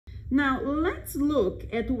Now, let's look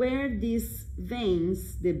at where these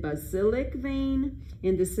veins, the basilic vein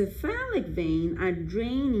and the cephalic vein, are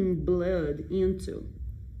draining blood into.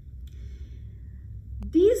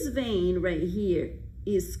 This vein right here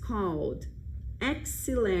is called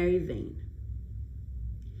axillary vein.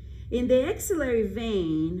 And the axillary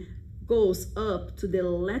vein goes up to the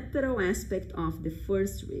lateral aspect of the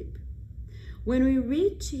first rib. When we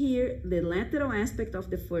reach here, the lateral aspect of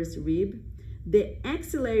the first rib, the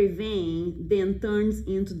axillary vein then turns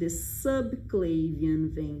into the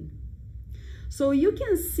subclavian vein. So you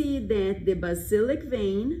can see that the basilic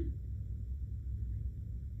vein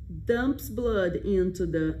dumps blood into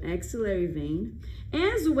the axillary vein,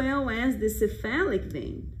 as well as the cephalic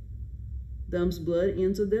vein dumps blood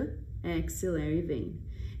into the axillary vein.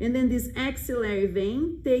 And then this axillary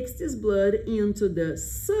vein takes this blood into the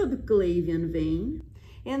subclavian vein,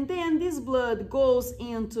 and then this blood goes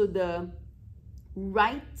into the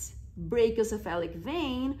right brachiocephalic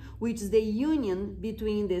vein, which is the union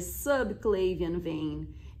between the subclavian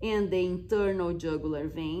vein and the internal jugular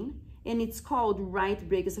vein. And it's called right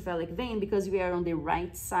brachiocephalic vein because we are on the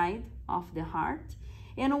right side of the heart.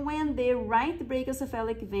 And when the right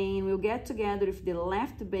brachiocephalic vein will get together with the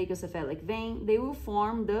left brachiocephalic vein, they will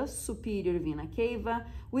form the superior vena cava,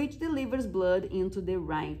 which delivers blood into the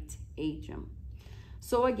right atrium.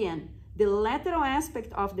 So again, the lateral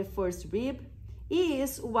aspect of the first rib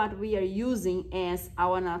is what we are using as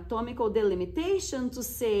our anatomical delimitation to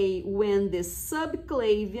say when the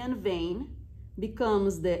subclavian vein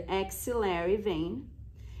becomes the axillary vein,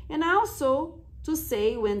 and also to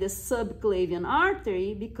say when the subclavian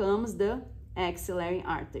artery becomes the axillary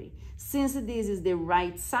artery. Since this is the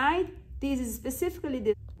right side, this is specifically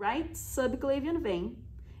the right subclavian vein,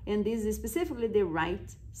 and this is specifically the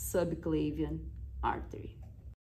right subclavian artery.